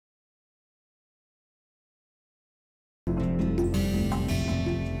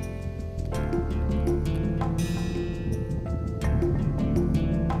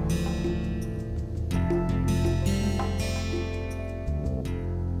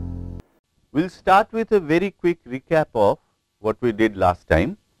We will start with a very quick recap of what we did last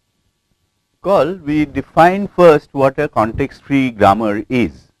time. We defined first what a context free grammar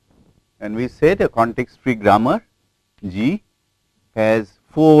is, and we said a context free grammar G has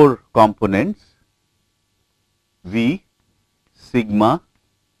 4 components: V, sigma,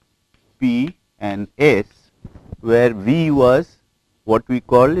 P and S, where V was what we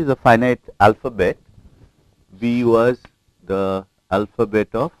call is a finite alphabet. V was the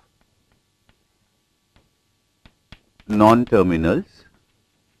alphabet of non-terminals.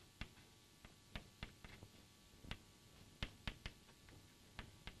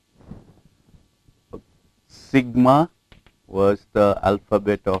 Sigma was the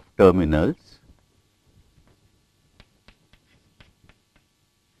alphabet of terminals.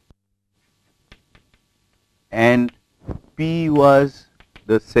 And P was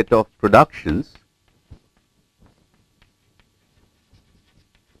the set of productions.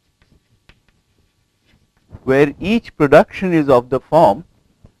 Where each production is of the form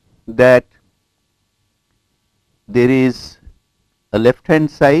that there is a left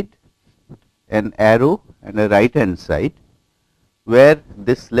hand side, an arrow and a right hand side, where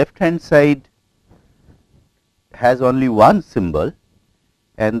this left hand side has only one symbol,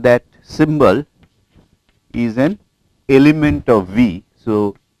 and that symbol is an element of V.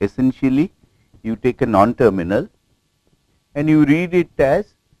 So, essentially you take a non-terminal and you read it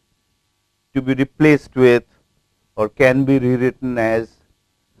as to be replaced with, or can be rewritten as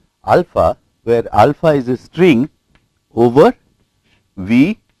alpha, where alpha is a string over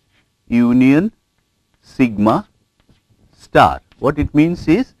V union sigma star. What it means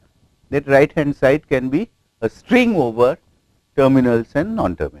is that right hand side can be a string over terminals and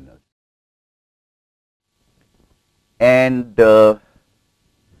non-terminals. And a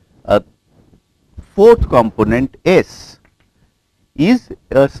fourth component S is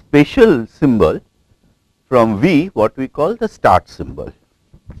a special symbol from V, what we call the start symbol.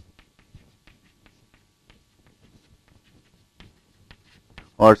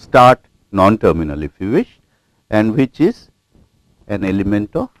 Or start non-terminal if you wish, and which is an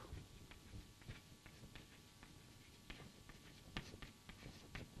element of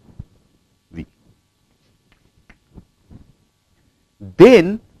V.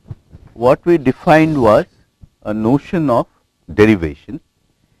 Then what we defined was a notion of derivation,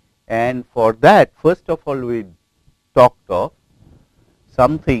 and for that first of all we talked of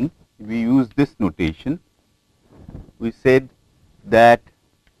something. We use this notation. We said that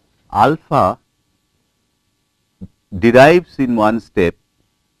alpha derives in one step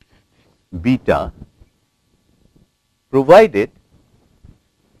beta, provided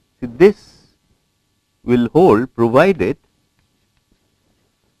this will hold provided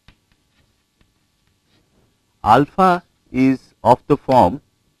alpha is of the form,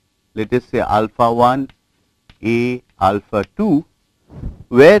 let us say alpha 1 A alpha 2,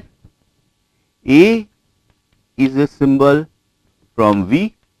 where A is a symbol from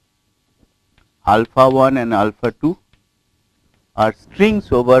V, alpha 1 and alpha 2 are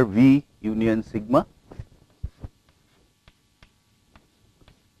strings over V union sigma,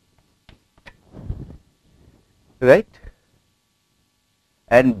 right,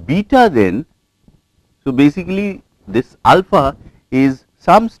 and beta then. So, basically this alpha is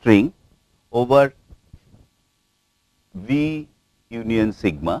some string over V union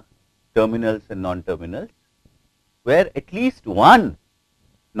sigma, terminals and non-terminals, where at least one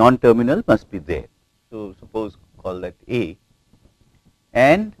non-terminal must be there. So, suppose call that A,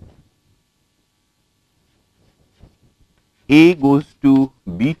 and A goes to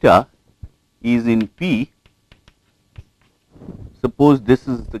beta is in P. Suppose this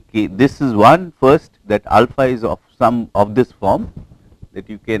is the case, this is one first, that alpha is of some of this form, that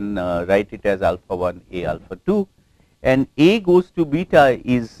you can write it as alpha 1 A alpha 2, and A goes to beta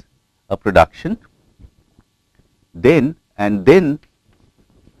is a production, then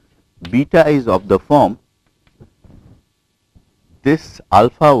beta is of the form this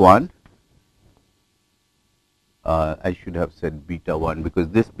alpha 1, I should have said beta 1, because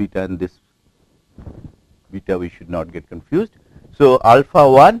this beta and this beta we should not get confused. So, alpha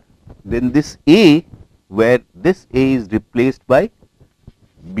 1, then this A, where this A is replaced by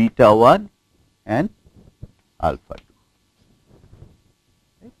beta 1 and alpha 2.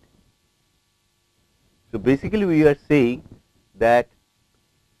 Right. So, basically we are saying that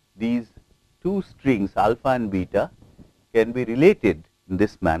these two strings alpha and beta can be related in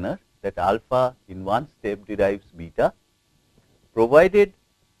this manner, that alpha in one step derives beta, provided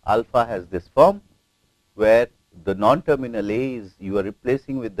alpha has this form where the non-terminal A is you are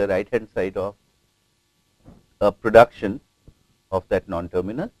replacing with the right hand side of a production of that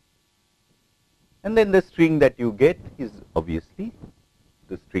non-terminal, and then the string that you get is obviously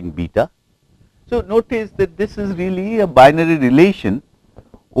the string beta. So notice that this is really a binary relation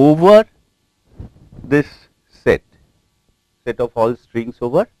over this set of all strings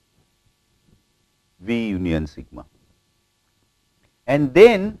over V union sigma. And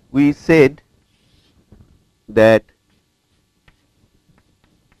then we said that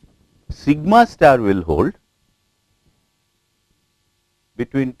sigma star will hold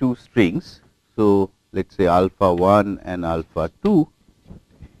between two strings. So let us say alpha 1 and alpha 2.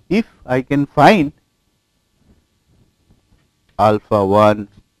 If I can find alpha 1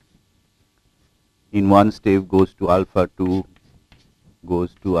 in one step goes to alpha 2,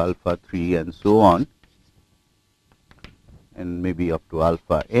 goes to alpha 3 and so on, and maybe up to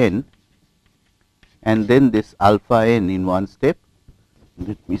alpha n, and then this alpha n in one step,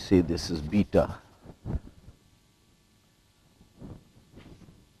 let me say this is beta.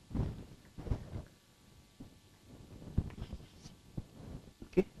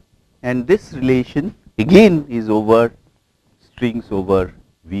 Okay. And this relation again is over strings over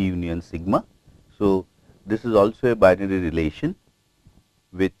V union sigma. So this is also a binary relation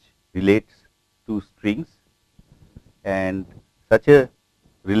which relates two strings, and such a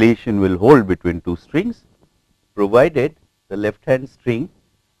relation will hold between two strings provided the left hand string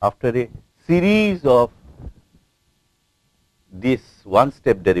after a series of these one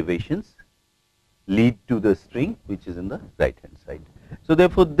step derivations lead to the string which is in the right hand side. So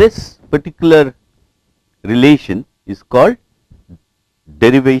therefore this particular relation is called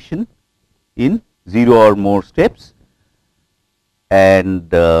derivation in 0 or more steps,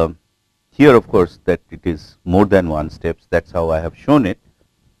 and here of course that it is more than one steps, that is how I have shown it,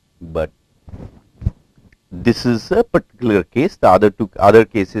 but this is a particular case. The other two other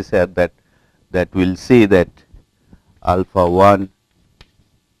cases are that will say that alpha 1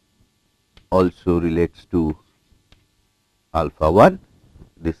 also relates to alpha 1,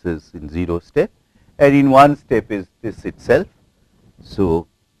 this is in 0 step, and in one step is this itself. So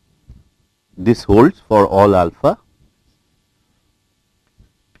this holds for all alpha,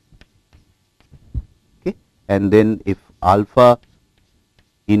 okay, and then if alpha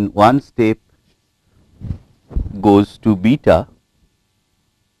in one step goes to beta,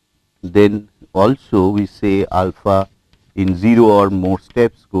 then also we say alpha in 0 or more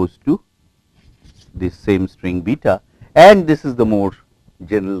steps goes to this same string beta, and this is the more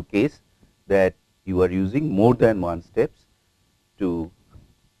general case that you are using more than one steps to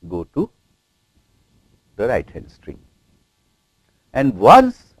go to the right hand string. And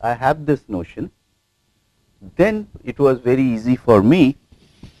once I have this notion, then it was very easy for me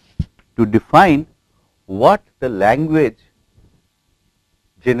to define what the language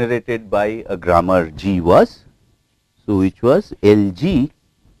generated by a grammar G was. So which was LG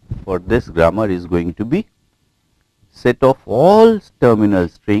for this grammar is going to be set of all terminal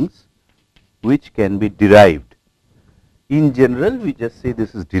strings which can be derived. In general we just say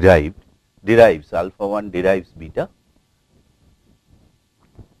this is derives alpha 1 derives beta,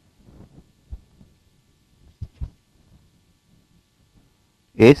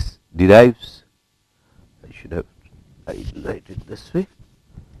 S derives, I should have write it this way,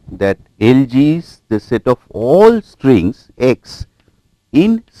 that LG is the set of all strings X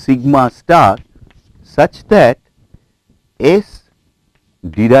in sigma star such that S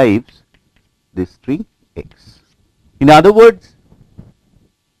derives the string X. In other words,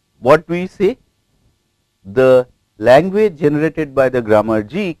 what we say, the language generated by the grammar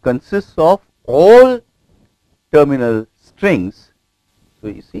G consists of all terminal strings. So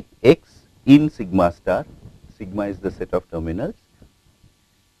you see X in sigma star, sigma is the set of terminals.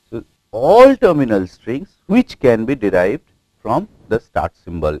 So all terminal strings which can be derived from the start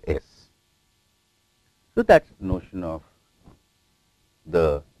symbol S. So that is the notion of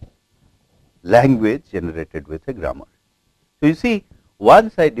the language generated with a grammar. So you see,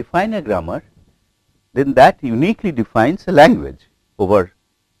 once I define a grammar, then that uniquely defines a language over,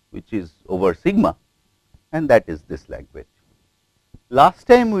 which is over sigma, and that is this language. Last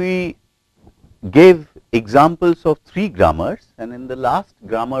time we gave examples of 3 grammars, and in the last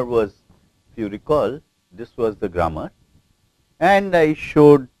grammar was, if you recall, this was the grammar, and I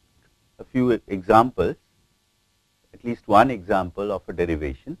showed a few examples, at least one example of a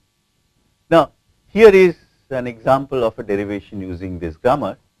derivation. Now here is an example of a derivation using this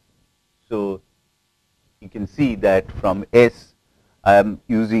grammar. So you can see that from S I am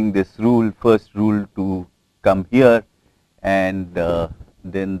using this rule, first rule to come here, and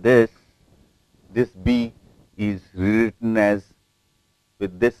then this B is rewritten as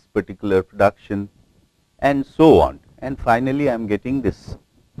with this particular production and so on, and finally I am getting this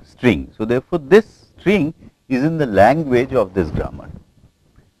string. So, therefore, this string is in the language of this grammar.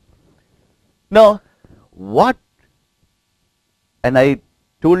 Now, what, and I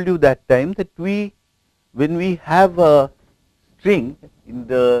told you that time that when we have a string in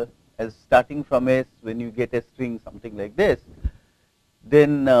the, as starting from S, when you get a string something like this,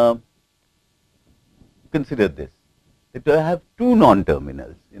 then consider this, that I have two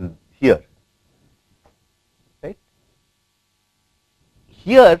non-terminals in here, right.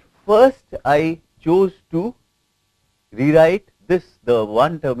 Here first I chose to rewrite this, the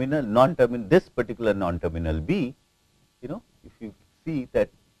one terminal, non-terminal, this particular non-terminal B, you know, if you see that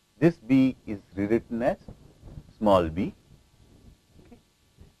this B is rewritten as small b, okay,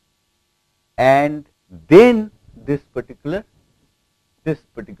 and then this particular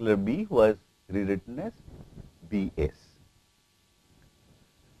B was rewritten as BS.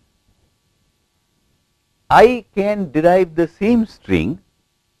 I can derive the same string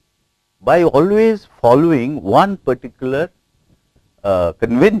by always following one particular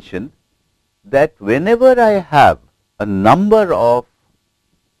convention, that whenever I have a number of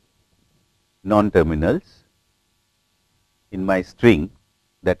non-terminals in my string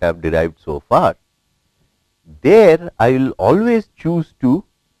that I have derived so far, there I will always choose to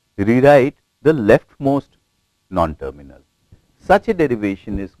rewrite the leftmost non-terminal. Such a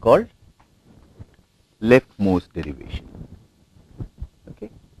derivation is called leftmost derivation.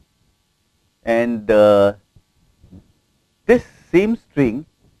 Okay. And this same string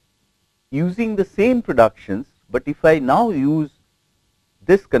using the same productions, but if I now use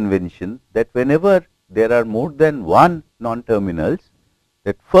this convention that whenever there are more than one non-terminals,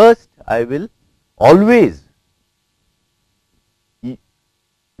 that first I will always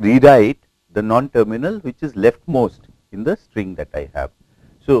rewrite the non-terminal which is leftmost in the string that I have.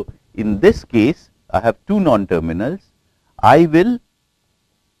 So, in this case I have two non-terminals, I will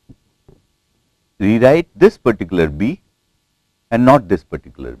rewrite this particular B and not this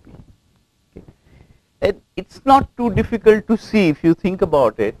particular B. Okay. And it is not too difficult to see, if you think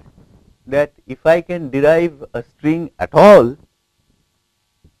about it, that if I can derive a string at all,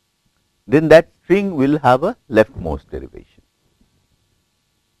 then that string will have a leftmost derivation.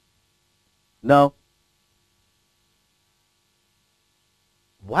 Now,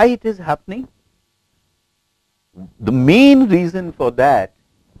 why it is happening? The main reason for that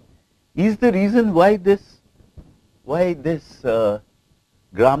is the reason why this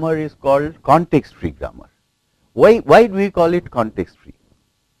grammar is called context free grammar. Why do we call it context free?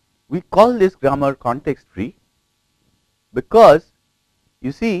 We call this grammar context free because,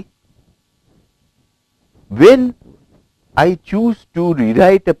 you see, when I choose to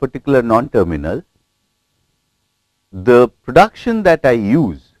rewrite a particular non-terminal, the production that I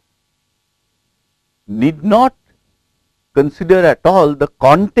use need not consider at all the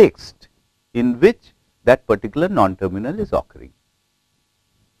context in which that particular non-terminal is occurring.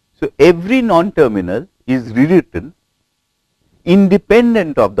 So, every non-terminal is rewritten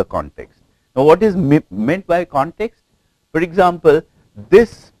independent of the context. Now, what is meant by context? For example,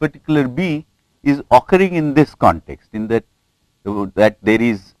 this particular B is occurring in this context, in that there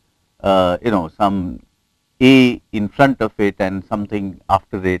is some A in front of it and something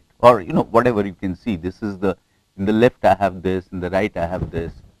after it, or whatever you can see. This is the, in the left I have this, in the right I have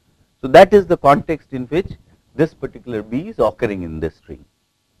this. So, that is the context in which this particular B is occurring in this string.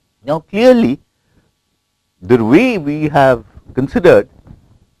 Now, clearly the way we have considered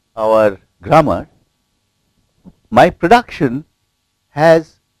our grammar, my production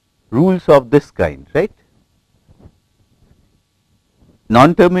has rules of this kind, right?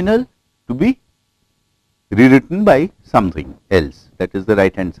 Non-terminal to be rewritten by something else, that is the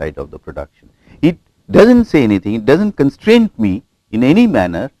right hand side of the production. It does not say anything, it does not constrain me in any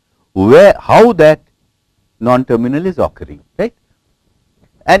manner how that non-terminal is occurring, right?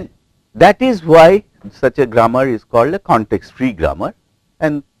 And that is why such a grammar is called a context free grammar,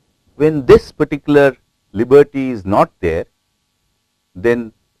 and when this particular liberty is not there,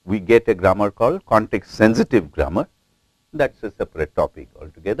 then we get a grammar called context sensitive grammar. That is a separate topic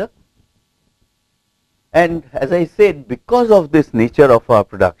altogether. And as I said, because of this nature of our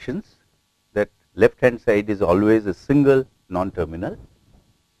productions, that left hand side is always a single non-terminal,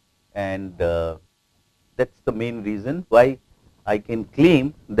 and that is the main reason why I can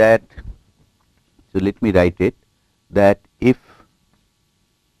claim that. So, let me write it, that if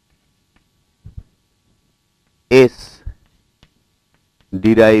S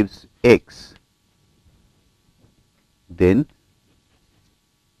derives X, then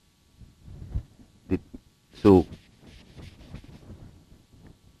so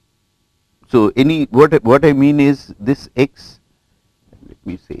any what I mean is this X, let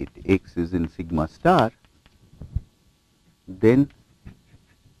me say it, x is in sigma star, then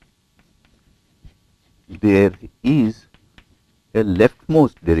there is a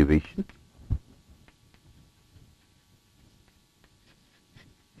leftmost derivation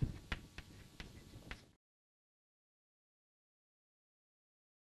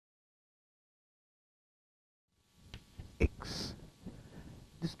x.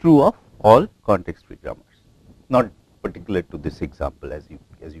 This is true of all context free grammars, not particular to this example, as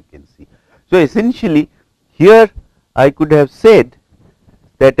you can see. So essentially here I could have said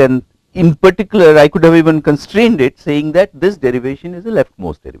that in particular I could have even constrained it, saying that this derivation is a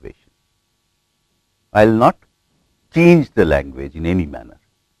leftmost derivation. I will not change the language in any manner.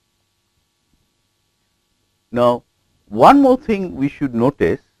 Now one more thing we should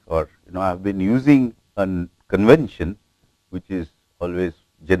notice, or I have been using a convention which is always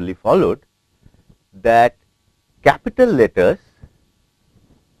generally followed, that capital letters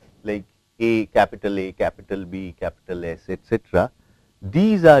like A, capital B, capital S, etc.,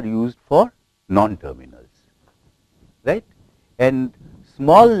 these are used for non-terminals, right? And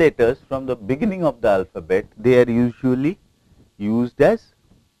small letters from the beginning of the alphabet, they are usually used as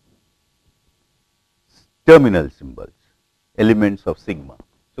terminal symbols, elements of sigma.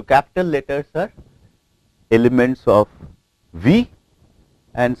 So capital letters are elements of V,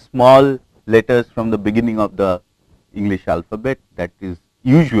 and small letters from the beginning of the English alphabet, that is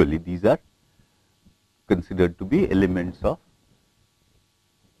usually these are considered to be elements of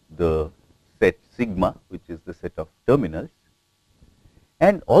the set sigma, which is the set of terminals.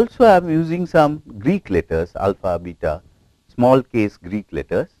 And also I am using some Greek letters, alpha, beta, small case Greek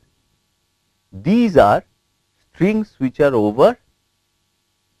letters. These are strings which are over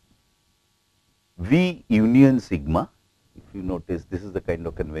V union sigma. If you notice, this is the kind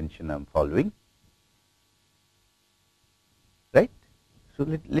of convention I am following, right. So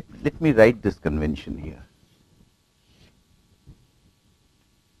let me write this convention here.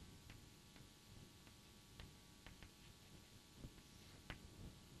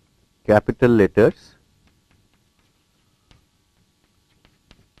 Capital letters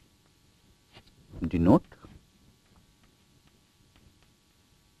denote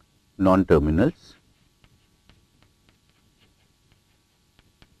non-terminals,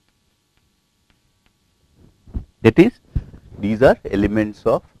 that is, these are elements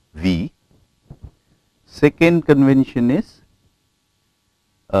of V. Second convention is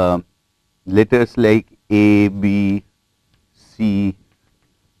letters like A, B, C,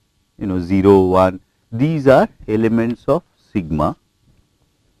 0, 1, these are elements of sigma.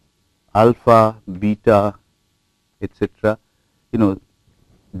 Alpha, beta, etc.,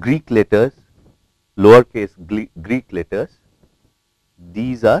 Greek letters, lowercase Greek letters,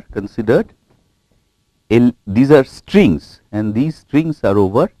 these are considered, these are strings, and these strings are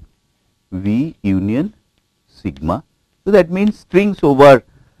over V union sigma. So that means strings over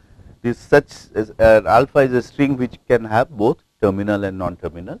this, such as alpha is a string which can have both terminal and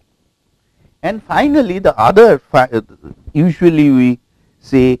non-terminal. And finally the other, usually we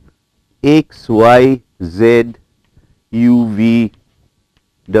say X, Y, Z, U, V,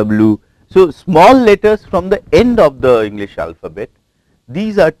 W. So small letters from the end of the English alphabet,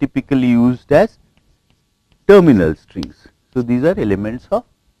 these are typically used as terminal strings. So these are elements of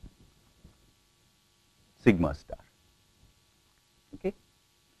sigma star, okay.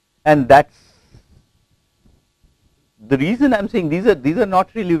 And that's the reason I am saying these are not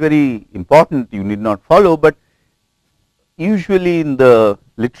really very important, you need not follow, but usually in the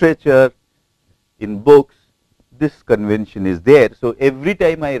literature, in books, this convention is there. So every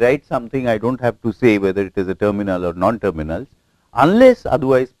time I write something, I don't have to say whether it is a terminal or non-terminals, unless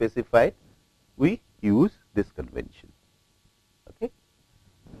otherwise specified, we use this convention, okay.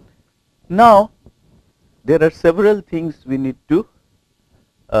 Now there are several things we need to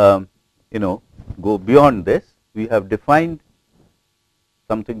go beyond this. We have defined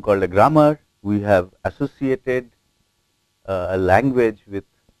something called a grammar, we have associated a language with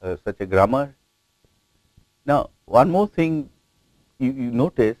such a grammar. Now one more thing you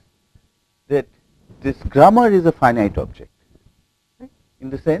notice, that this grammar is a finite object, right? In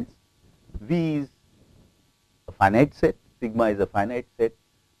the sense V is a finite set, sigma is a finite set,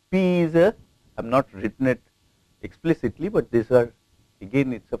 P is a, I have not written it explicitly, but these are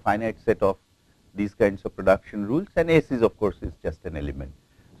again it's a finite set of these kinds of production rules, and S is of course is just an element.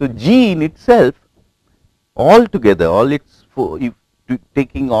 So G in itself altogether, all its four, if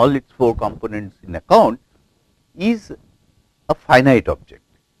taking all its four components in account, is a finite object.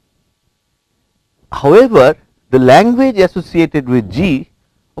 However, the language associated with G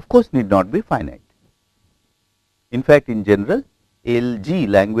of course need not be finite. In fact, in general LG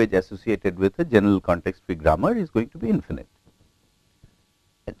language associated with a general context free grammar is going to be infinite.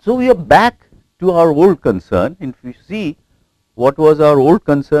 And so we are back to our old concern. If you see what was our old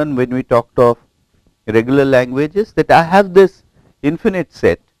concern when we talked of regular languages, that I have this infinite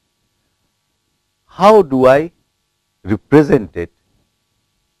set, how do I represent it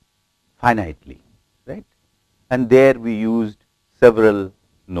finitely, right? And there we used several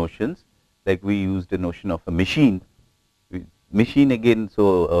notions, like we used a notion of a machine. Machine again,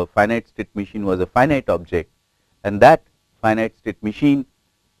 so a finite state machine was a finite object, and that finite state machine,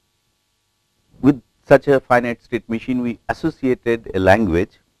 with such a finite state machine we associated a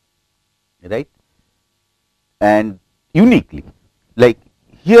language, right, and uniquely. Like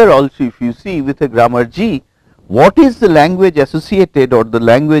here also, if you see with a grammar G, what is the language associated or the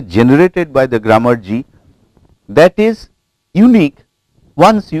language generated by the grammar G, that is unique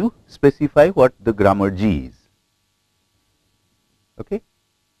once you specify what the grammar G is. Okay.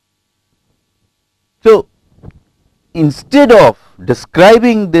 So, instead of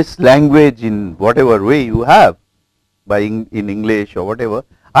describing this language in whatever way you have, by in English or whatever,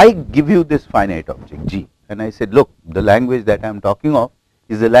 I give you this finite object G, and I said, look, the language that I am talking of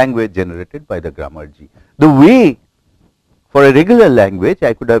is a language generated by the grammar G. The way for a regular language,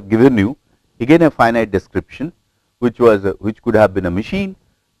 I could have given you again a finite description, which was which could have been a machine,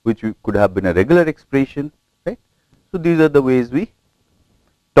 which could have been a regular expression, right. So, these are the ways we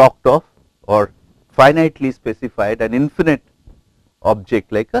talked of or finitely specified an infinite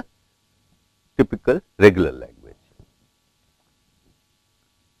object like a typical regular language.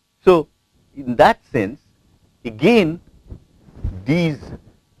 So, in that sense, again these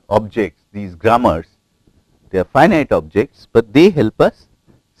objects, these grammars, they are finite objects, but they help us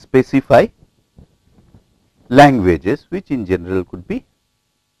specify languages which in general could be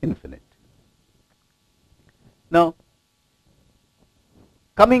infinite. Now,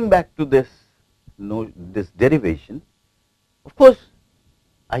 coming back to this derivation, of course,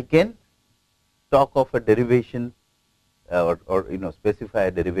 I can talk of a derivation or specify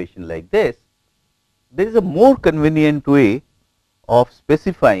a derivation like this. There is a more convenient way of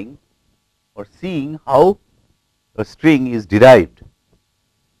specifying or seeing how a string is derived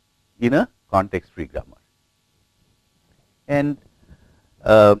in a context free grammar, and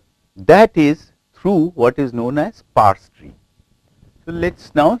that is through what is known as parse tree. So, let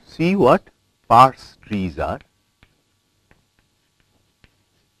us now see what parse trees are.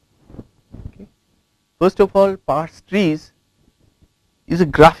 Okay. First of all, parse trees is a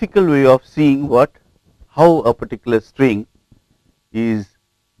graphical way of seeing how a particular string is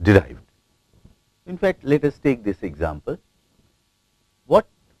derived. In fact, let us take this example. What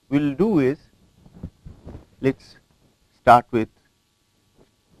we will do is, let us start with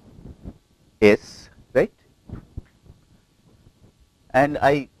S, right, and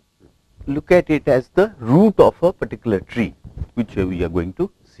I look at it as the root of a particular tree, which we are going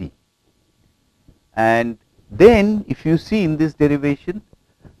to see. And then if you see in this derivation,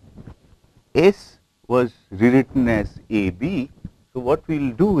 S was rewritten as AB. So, what we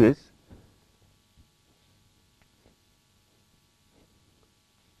will do is,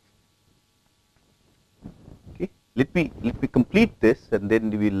 okay, let me complete this and then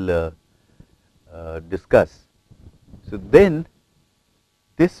we will discuss. So, then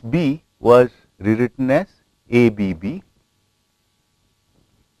this B was rewritten as ABB,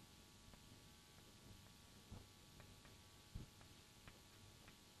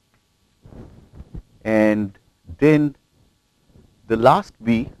 and then the last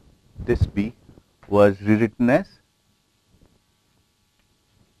B, this B was rewritten as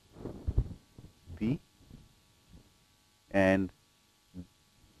B, and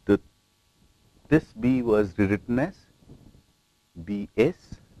this B was rewritten as BS,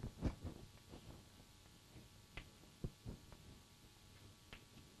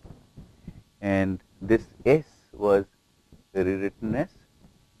 and this S was rewritten as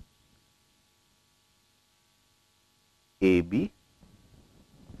AB,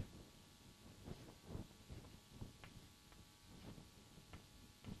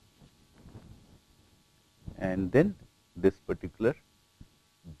 and then this particular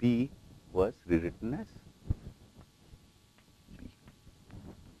B was rewritten as B.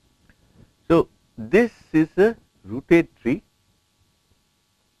 So, this is a rooted tree,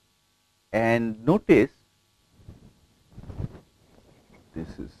 and notice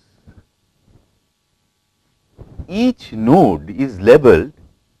this is, each node is labeled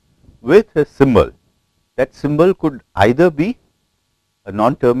with a symbol. That symbol could either be a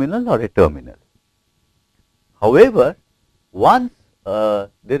non-terminal or a terminal. However, once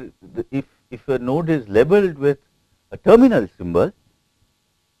if a node is labeled with a terminal symbol,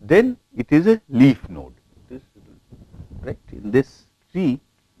 then it is a leaf node. This, right? In this tree,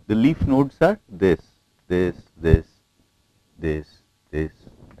 the leaf nodes are this, this, this, this, this,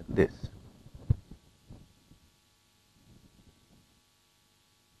 and this.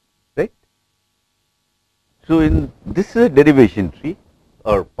 Right? So, in this is a derivation tree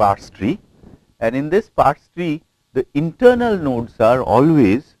or parse tree, and in this parse tree, the internal nodes are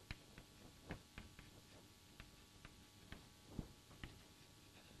always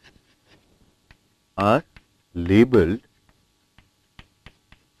labeled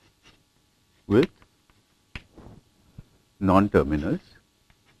with non-terminals.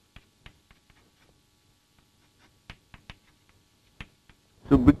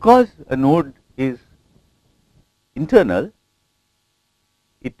 So, because a node is internal,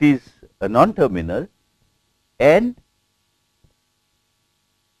 it is a non-terminal, and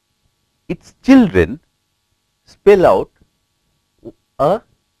its children spell out a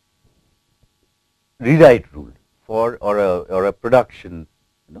rewrite rule for or a production,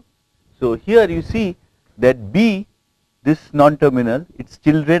 you know. So, here you see that B, this non-terminal, its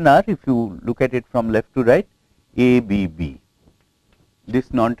children are, if you look at it from left to right, A, B, B.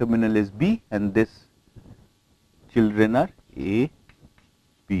 This non-terminal is B and this children are A,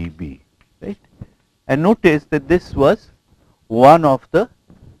 B, B, right. And notice that this was one of the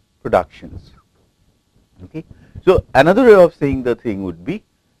productions. Okay. So, another way of saying the thing would be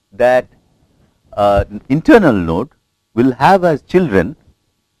that internal node will have as children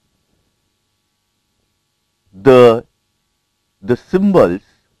the symbols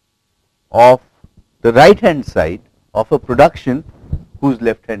of the right hand side of a production whose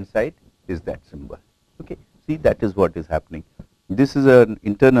left hand side is that symbol. Okay. See, that is what is happening. This is an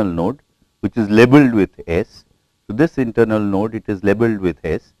internal node which is labeled with S. So, this internal node, it is labeled with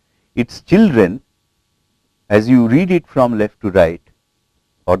S. Its children, as you read it from left to right,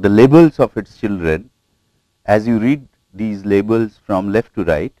 or the labels of its children, as you read these labels from left to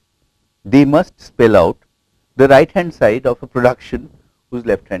right, they must spell out the right hand side of a production whose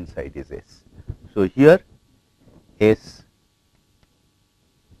left hand side is S. So, here S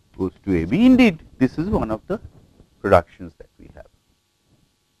goes to A B. Indeed, this is one of the productions that we have.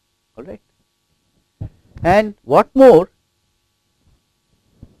 All right. And what more,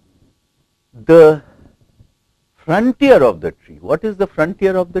 the frontier of the tree. What is the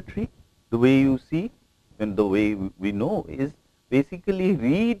frontier of the tree? The way you see and the way we know is basically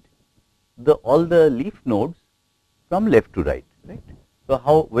read all the leaf nodes from left to right. Right. So,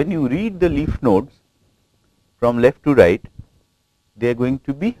 how when you read the leaf nodes from left to right, they are going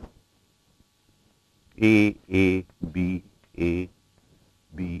to be A, B, A,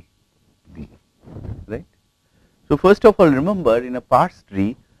 B, B, right. So, first of all, remember, in a parse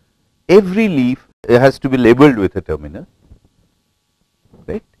tree, every leaf has to be labeled with a terminal,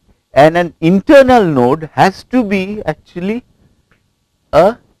 right, and an internal node has to be actually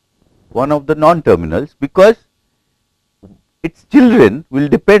one of the non-terminals, because its children will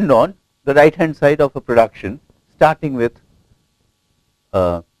depend on the right hand side of a production, starting with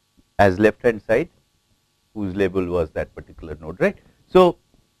as left hand side whose label was that particular node, right. So,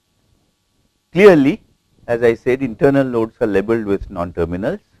 clearly, as I said, internal nodes are labeled with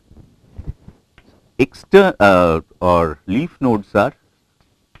non-terminals, external or leaf nodes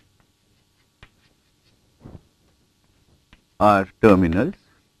are terminals,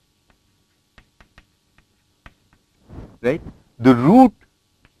 right. The root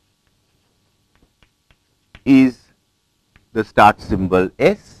is the start symbol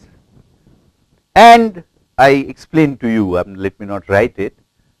S, and I explained to you, let me not write it,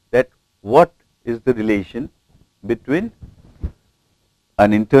 that what is the relation between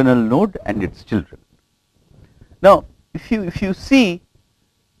an internal node and its children. Now, if you see,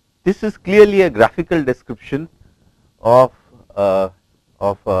 this is clearly a graphical description of a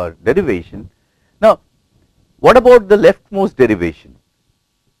derivation. Now, what about the leftmost derivation?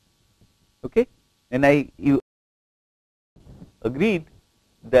 Okay, and you agreed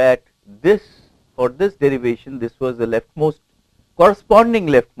that for this derivation, this was the corresponding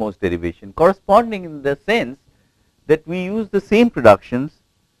leftmost derivation, corresponding in the sense that we use the same productions.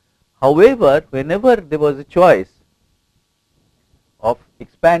 However, whenever there was a choice of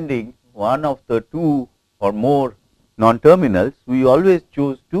expanding one of the two or more non-terminals, we always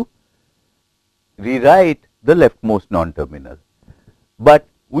chose to rewrite the leftmost non-terminal. But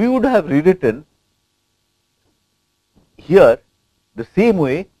we would have rewritten here the same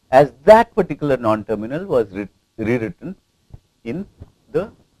way as that particular non-terminal was rewritten in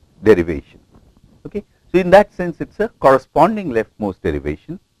the derivation. Okay. So, in that sense, it is a corresponding leftmost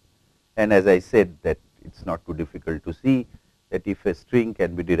derivation, and as I said that it's not too difficult to see that if a string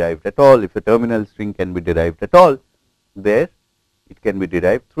can be derived at all, if a terminal string can be derived at all, there it can be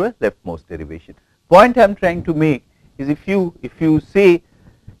derived through a leftmost derivation. Point I am trying to make is if you say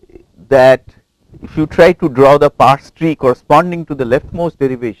that if you try to draw the parse tree corresponding to the leftmost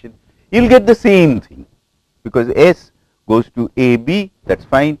derivation, you will get the same thing, because S goes to A B, that is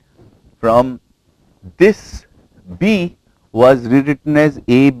fine. From this B was rewritten as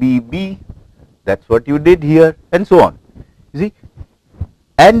A B B, that is what you did here, and so on. You see,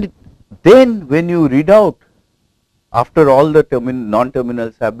 and then when you read out after all the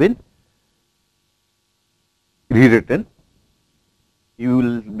non-terminals have been rewritten, you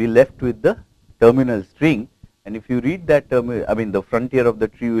will be left with the terminal string, and if you read that the frontier of the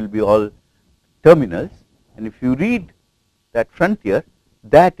tree will be all terminals, and if you read that frontier,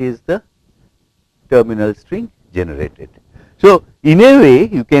 that is the terminal string generated. So in a way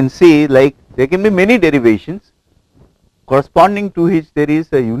you can say, like, there can be many derivations corresponding to which there is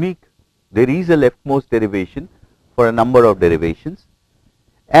a leftmost derivation for a number of derivations,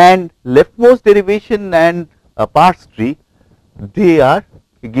 and leftmost derivation and a parse tree, they are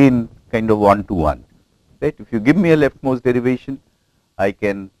again kind of one to one, right. If you give me a leftmost derivation, I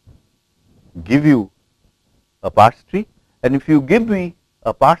can give you a parse tree, and if you give me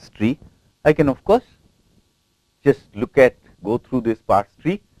a parse tree, I can of course just go through this parse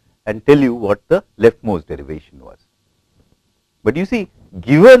tree and tell you what the leftmost derivation was. But you see,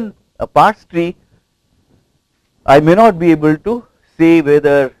 given a parse tree, I may not be able to say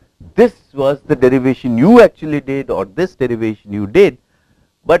whether this was the derivation you actually did or this derivation you did,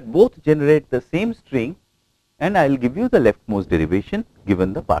 but both generate the same string, and I will give you the leftmost derivation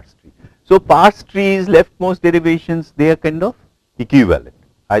given the parse tree. So parse trees, leftmost derivations, they are kind of equivalent.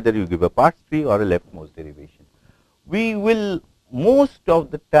 Either you give a parse tree or a leftmost derivation. We will most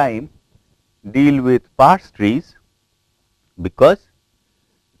of the time deal with parse trees, because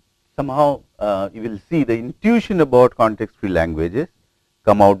somehow you will see the intuition about context free languages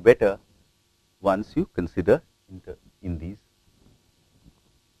come out better once you consider in these,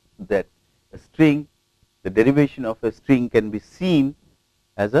 that a string, the derivation of a string can be seen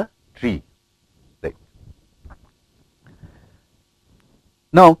as a tree, right.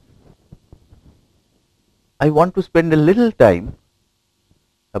 Now I want to spend a little time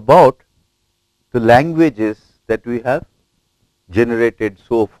about the languages that we have generated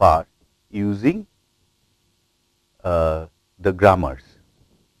so far using the grammars,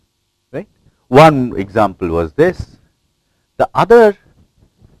 right. One example was this. There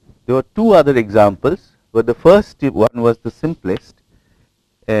were two other examples, but the first one was the simplest,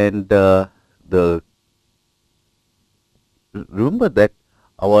 and remember that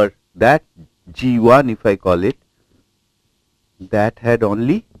that G1, if I call it, that had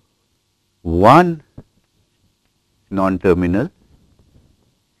only one non-terminal,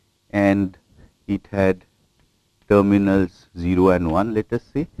 and it had terminals 0 and 1, let us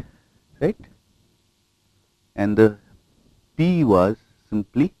say, right, and the P was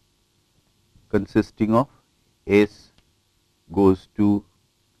simply consisting of S goes to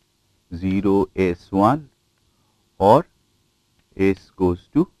 0 S1 or S goes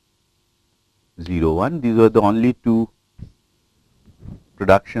to 0 1. These were the only two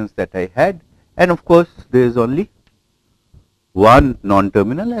productions that I had, and of course there is only one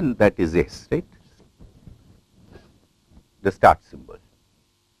non-terminal, and that is S, right, the start symbol.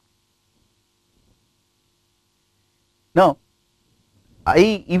 Now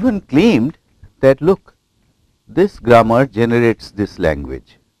I even claimed that, look, this grammar generates this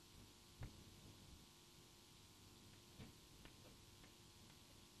language.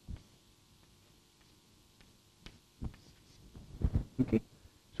 Okay.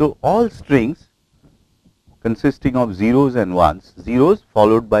 So all strings consisting of zeros and ones, zeros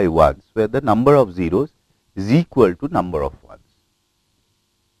followed by ones, where the number of zeros is equal to number of ones.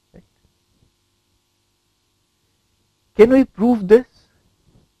 Right. Can we prove this?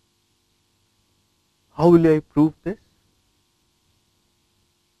 How will I prove this?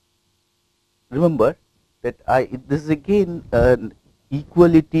 Remember that this is again an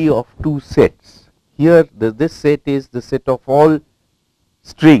equality of two sets. Here this set is the set of all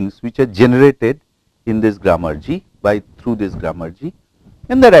strings which are generated in this grammar G through this grammar G,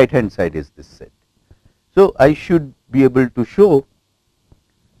 and the right hand side is this set. So I should be able to show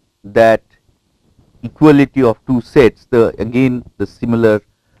that equality of two sets. Again the similar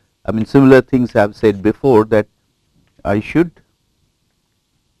things I have said before, that I should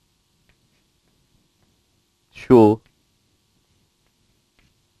show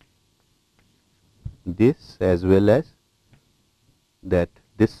this as well as that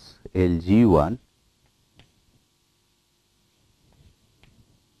this LG1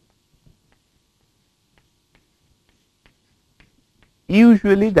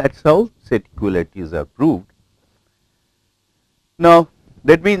 Usually that's how set equalities are proved. Now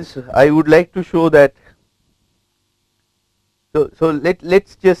that means I would like to show that, so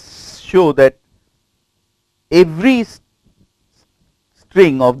let's just show that every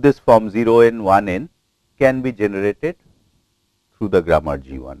string of this form 0n 1n can be generated through the grammar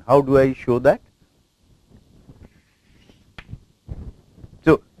G1. How do I show that?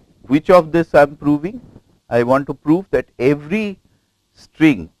 So which of this I am proving? I want to prove that every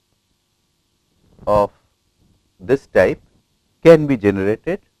string of this type can be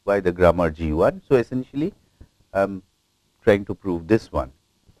generated by the grammar G1. So essentially I am trying to prove this one.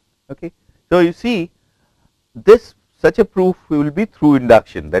 Okay. So you see, this such a proof will be through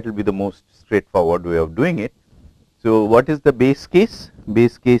induction. That will be the most straightforward way of doing it. So what is the base case?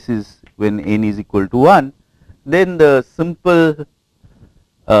 Base case is when n is equal to 1, then the simple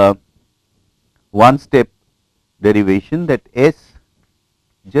one step derivation, that s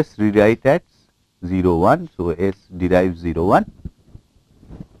just rewrite as 0 1. So s derives 0 1,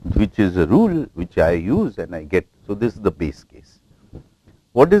 which is a rule which I use and I get. So this is the base case.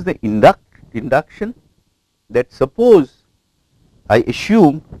 What is the induction? That suppose I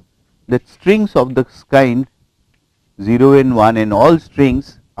assume that strings of this kind 0 n 1 and all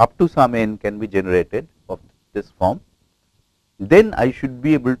strings up to some n can be generated of this form, then I should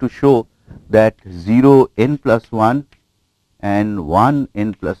be able to show that 0 n plus 1 and 1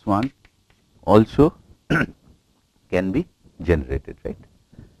 n plus 1 also can be generated, right.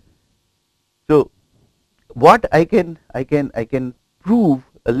 So what I can prove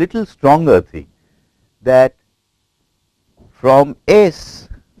a little stronger thing, that from S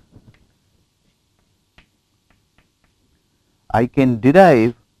I can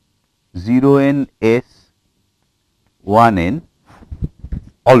derive 0 n s 1 n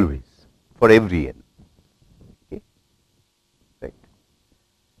always for every n, okay, right.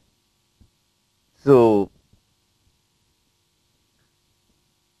 So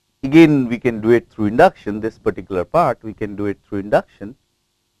again we can do it through induction. This particular part we can do it through induction,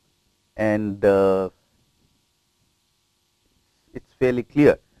 and it's fairly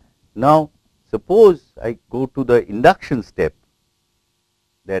clear. Now suppose I go to the induction step,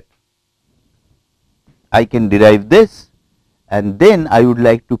 that I can derive this, and then I would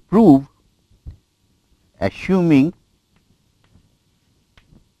like to prove, assuming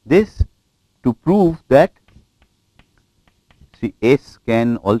this, to prove that, see, S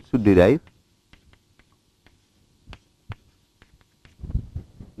can also derive,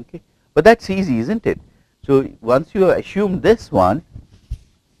 okay, but that's easy, isn't it? So once you assume this one,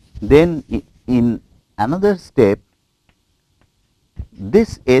 then in another step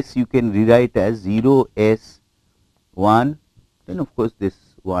this S you can rewrite as 0 S 1, then of course this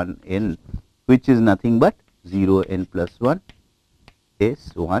 1 n, which is nothing but 0 n plus 1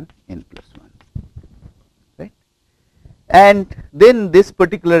 S 1 n plus 1, right. And then this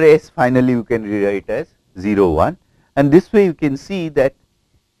particular S finally you can rewrite as 0 1, and this way you can see that,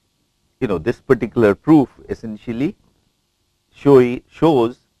 you know, this particular proof essentially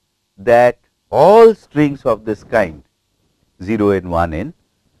shows that all strings of this kind 0 n 1 n,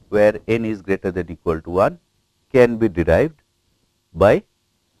 where n is greater than equal to 1, can be derived by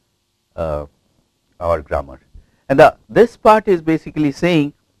our grammar. And this part is basically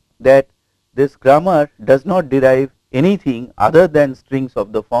saying that this grammar does not derive anything other than strings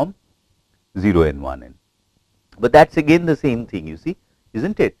of the form 0 n 1 n. But that's again the same thing, you see,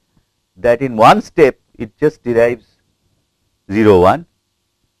 isn't it? That in one step it just derives 0 1.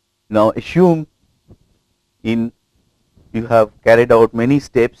 Now assume you have carried out many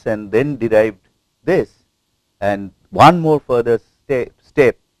steps and then derived this, and one more further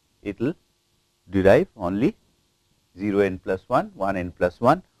step it will derive only 0 n plus 1, 1 n plus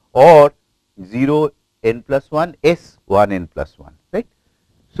 1, or 0 n plus 1 s 1 n plus 1, right.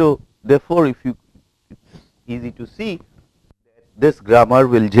 So therefore if you, it's easy to see that this grammar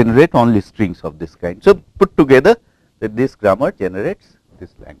will generate only strings of this kind. So put together that this grammar generates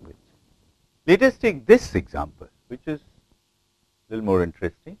this language. Let us take this example, which is a little more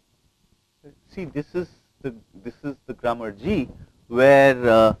interesting. See, this is the grammar G, where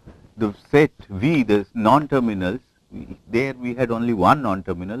the set V, the non-terminals, there we had only one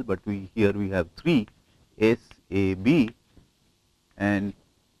non-terminal, but here we have three, S, A, B, and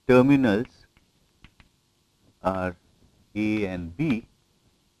terminals are A and B,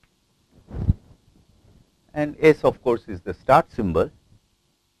 and S of course is the start symbol,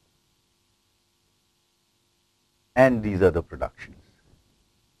 and these are the productions.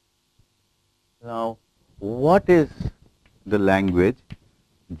 Now what is the language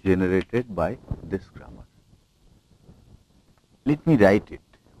generated by this grammar? Let me write it.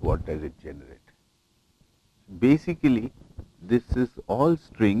 What does it generate? Basically, this is all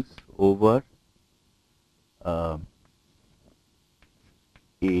strings over A,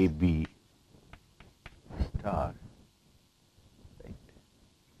 B star, right?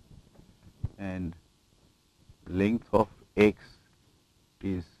 And length of x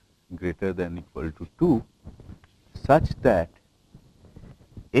is greater than equal to 2, such that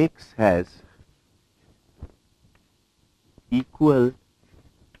x has equal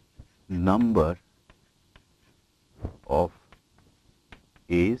number of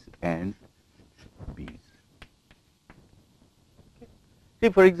A's and B's. See,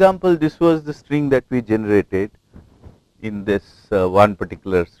 for example, this was the string that we generated in this one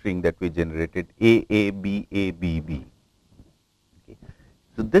particular string that we generated, A, B, B. Okay.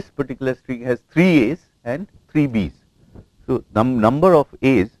 So, this particular string has 3 A's and 3 B's. So, number of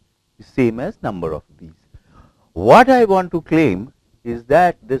A's is same as number of B's. What I want to claim is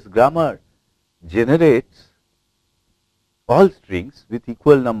that this grammar generates all strings with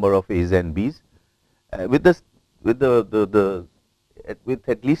equal number of A's and B's with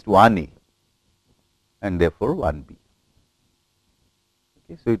at least one A and therefore one B.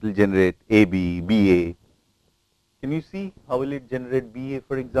 Okay, so it will generate AB, BA. Can you see how will it generate BA,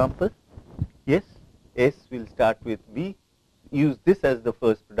 for example? Yes, S will start with B, use this as the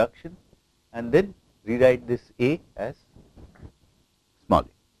first production, and then rewrite this A as small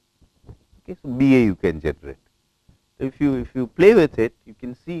a. Okay, so BA you can generate. So if you play with it, you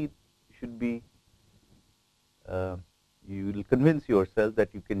can see it should be. You will convince yourself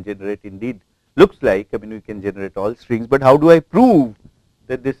that you can generate indeed. Looks like, I mean, we can generate all strings, but how do I prove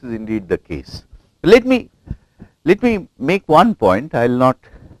that this is indeed the case? Let me make one point. I will not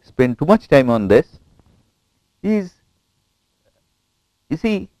spend too much time on this. Is, you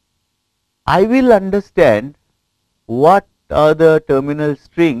see, I will understand what are the terminal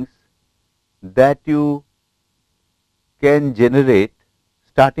strings that you can generate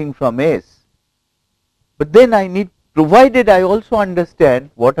starting from S, but then I need, provided I also understand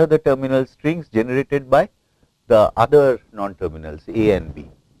what are the terminal strings generated by the other non-terminals A and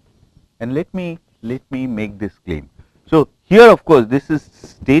B. And let me make this claim. So, here of course, this is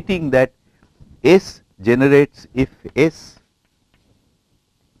stating that S generates, if S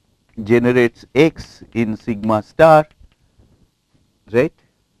generates X in sigma star, right.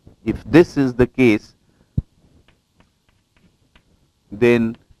 If this is the case,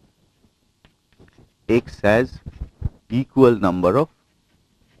 then X has equal number of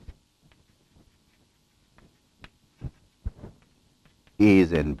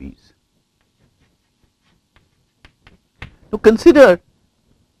A's and B's. So, consider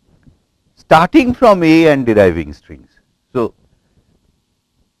starting from A and deriving strings. So,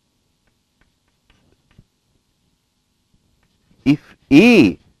 if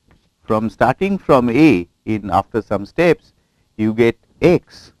A, from starting from A in after some steps, you get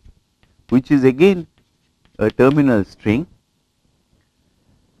X, which is again a terminal string,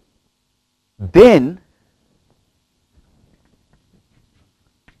 then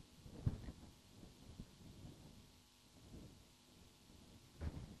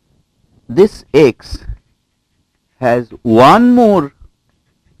this X has one more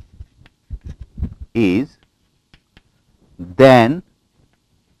A's than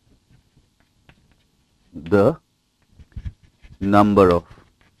the number of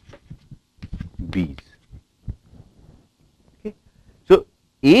B's. Okay. So,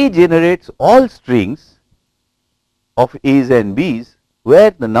 A generates all strings of A's and B's,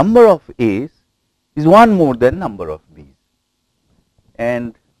 where the number of A's is one more than number of B's.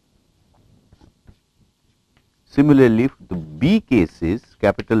 And similarly, the B case is,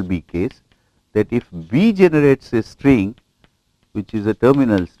 capital B case, that if B generates a string which is a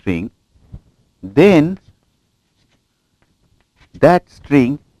terminal string, then that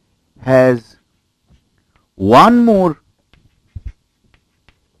string has one more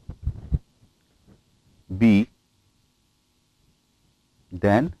B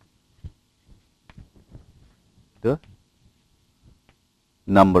than the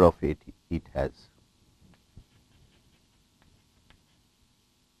number of it has.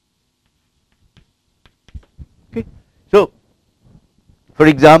 Okay. So, for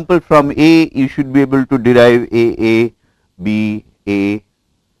example, from A you should be able to derive A, B, A.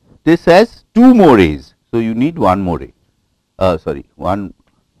 This has two more A's. So, you need one more A, one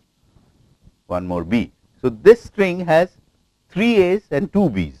more B. So, this string has 3 A's and 2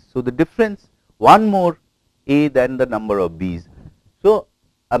 B's. So, the difference one more A than the number of B's. So,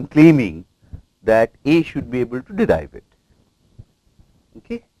 I am claiming that A should be able to derive it.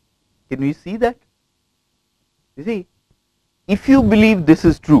 Okay. Can we see that? You see, if you believe this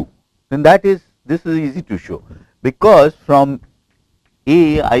is true, then this is easy to show, because from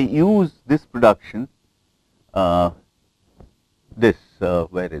A I use this production, where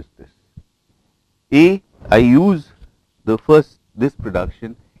is this? A I use this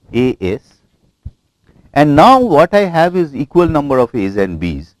production AS, and now what I have is equal number of A's and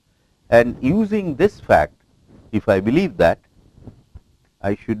B's, and using this fact, if I believe that,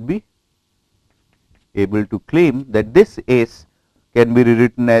 I should be able to claim that this S can be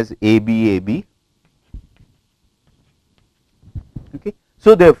rewritten as AB. Okay.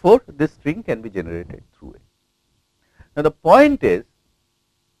 So, therefore, this string can be generated through it. Now, the point is,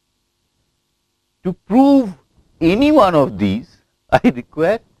 to prove any one of these, I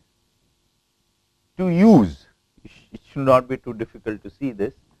require to use, it should not be too difficult to see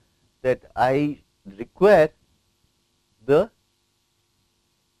this, that I require the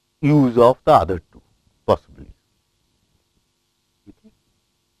use of the other two possibly. Okay.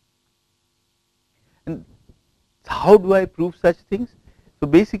 And how do I prove such things? So,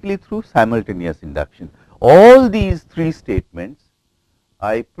 basically through simultaneous induction. All these three statements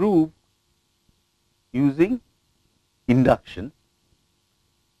I prove using induction,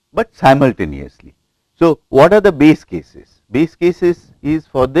 but simultaneously. So, what are the base cases? Base cases is,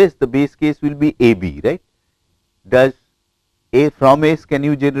 for this, the base case will be AB, right? Does from S can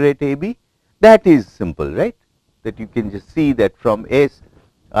you generate AB? That is simple, right? That you can just see that from S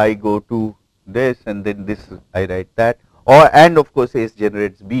I go to this, and then this I write that, or and of course S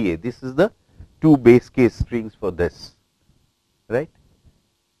generates BA. This is the two base case strings for this, right?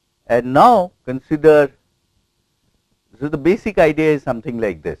 And now consider, so the basic idea is something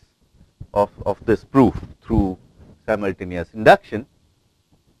like this of this proof through simultaneous induction.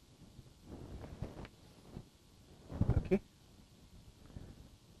 Okay.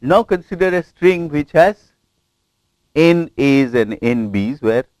 Now consider a string which has n A's and n B's,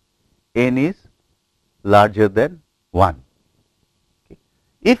 where n is larger than 1. Okay.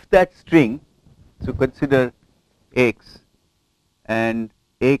 If that string, so consider x, and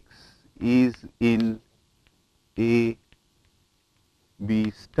x is in A,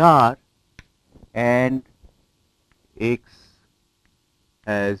 B star, and x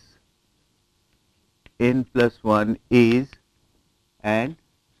has n plus 1 A's and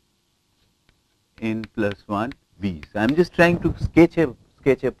n plus 1 B's. I am just trying to sketch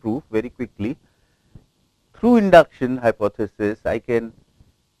a proof very quickly. Through induction hypothesis, I can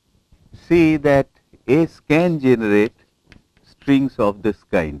say that S can generate strings of this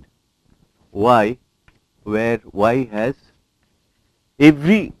kind, y, where y has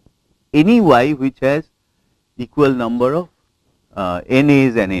any y which has equal number of n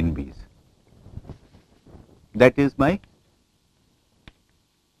A's and n B's. That is my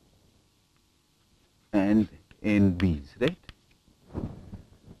and n B's, right?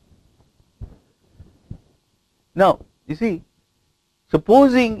 Now, you see,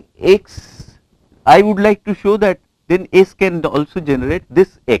 supposing x, I would like to show that then S can also generate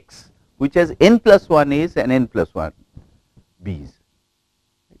this x, which has n plus 1 A's and n plus 1 B's.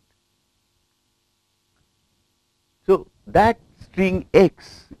 So, that string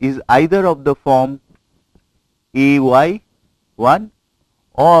x is either of the form AY1,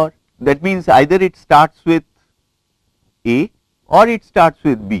 or that means either it starts with A or it starts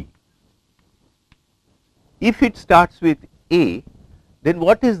with B. If it starts with A, then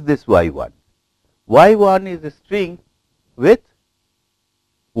what is this y1? y1 is a string with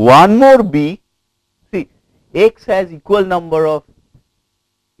one more B. See, x has equal number of,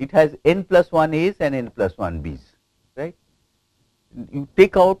 it has n plus 1 A's and n plus 1 B's, right? You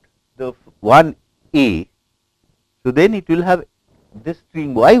take out the one A, so then it will have, this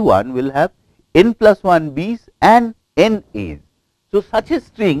string y1 will have n plus 1 B's and n A's. So, such a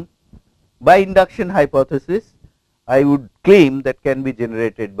string by induction hypothesis I would claim that can be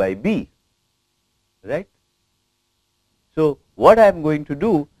generated by B, right. So, what I am going to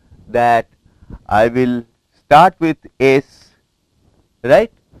do, that I will start with S,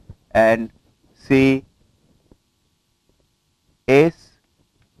 right, and say S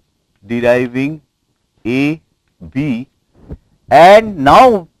deriving A, B, and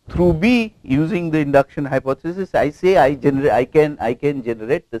now through B using the induction hypothesis, I say I can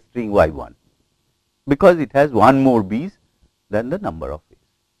generate the string y1, because it has one more B's than the number of A's.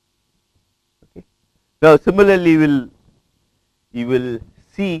 Okay. Now, similarly, you will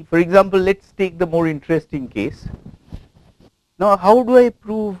see, for example, let us take the more interesting case. Now, how do I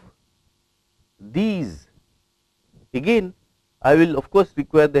prove these? Again, I will of course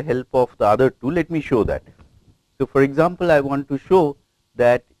require the help of the other two. Let me show that. So, for example, I want to show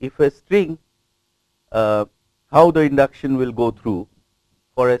that if a string, for how the induction will go through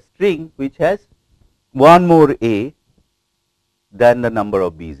for a string which has one more A than the number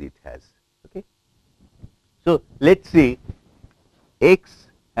of B's it has. Okay. So, let us say X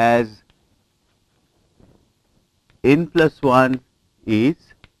has n plus 1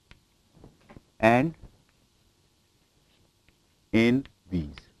 A's and n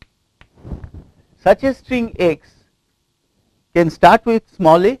B's. Such a string X can start with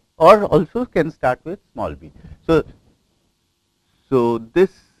small a or also can start with small b. So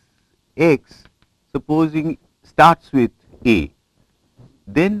this X supposing starts with A,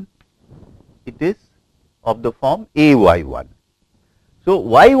 then it is of the form A y1. So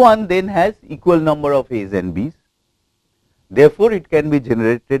y1 then has equal number of A's and B's, therefore it can be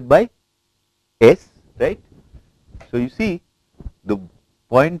generated by S, right. So you see the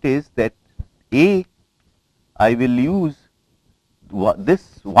point is that A, I will use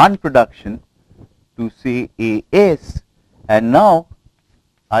this one production to say AS, and now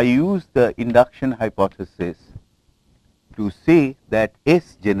I use the induction hypothesis to say that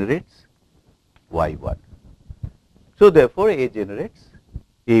S generates Y1. So therefore A generates,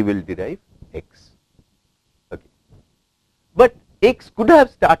 A will derive X. Okay. But X could have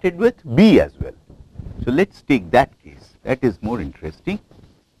started with B as well. So let us take that case, that is more interesting.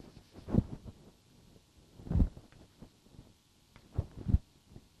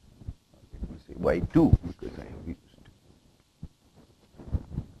 Let me say Y2 because I have used.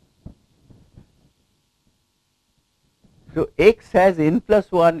 So X has n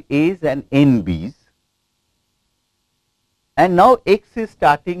plus 1 A's and n B's, and now X is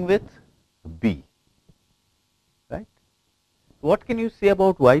starting with B, right. What can you say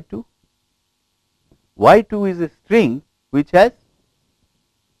about Y2? Y2 is a string which has,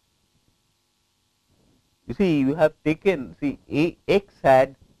 you see you have taken, see X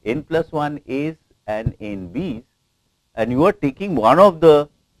had n plus 1 A's and n B's, and you are taking one of the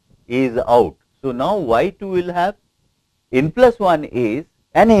A's out. So now Y2 will have n plus 1 A's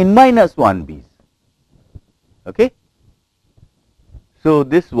and n minus 1 B's. Okay. So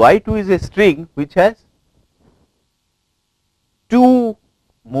this Y2 is a string which has 2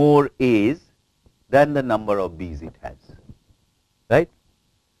 more A's than the number of B's it has, right.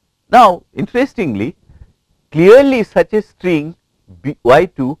 Now interestingly, clearly such a string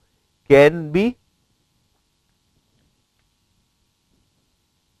Y2 can be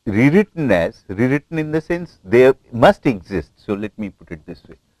rewritten in the sense there must exist. So let me put it this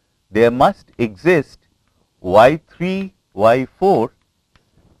way, there must exist Y3, Y4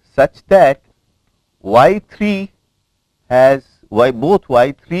 such that Y3 has both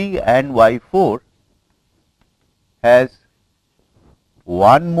Y3 and Y4 has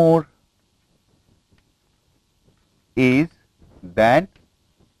one more A's than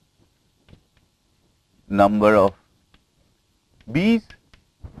number of B's,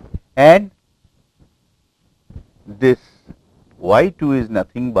 and this Y2 is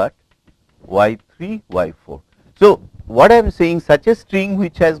nothing but Y3, Y4. So what I am saying, such a string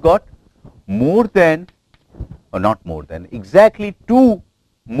which has got more than, or not more than, exactly 2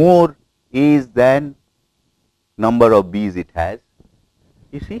 more A's than number of B's it has.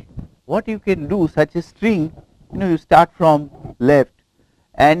 You see what you can do, such a string, you start from left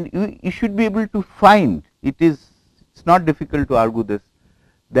and you should be able to find, it's not difficult to argue this,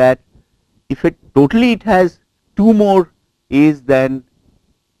 that if it totally it has 2 more A's than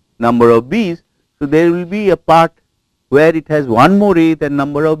number of B's, so there will be a part where it has 1 more A than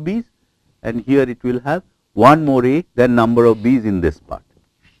number of B's, and here it will have 1 more A than number of B's in this part.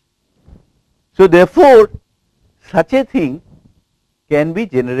 So therefore such a thing can be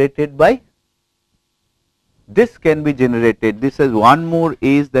generated by, this can be generated, this has 1 more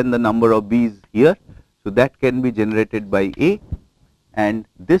A's than the number of B's here, so that can be generated by A, and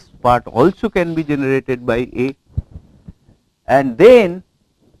this part also can be generated by A, and then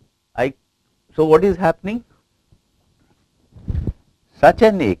so what is happening, such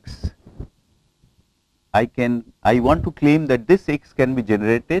an X, I want to claim that this X can be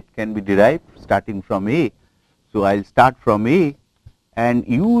generated, can be derived starting from A. So I will start from A and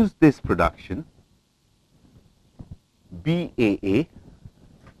use this production BAA,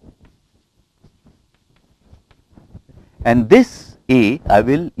 and this A I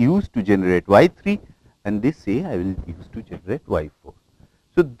will use to generate Y3, and this A I will use to generate Y4.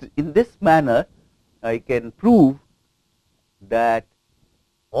 So in this manner I can prove that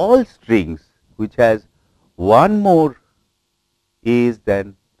all strings which has 1 more A's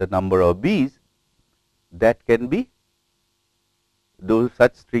than the number of B's, that can be, those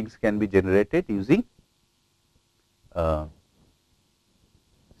such strings can be generated using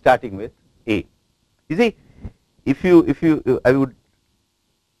starting with A. You see, if you, I would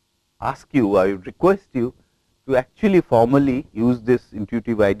ask you, I would request you to actually formally use this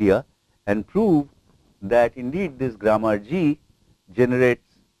intuitive idea and prove that indeed this grammar G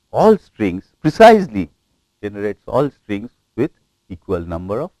generates all strings, precisely generates all strings with equal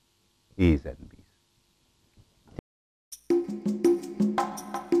number of A's and B's.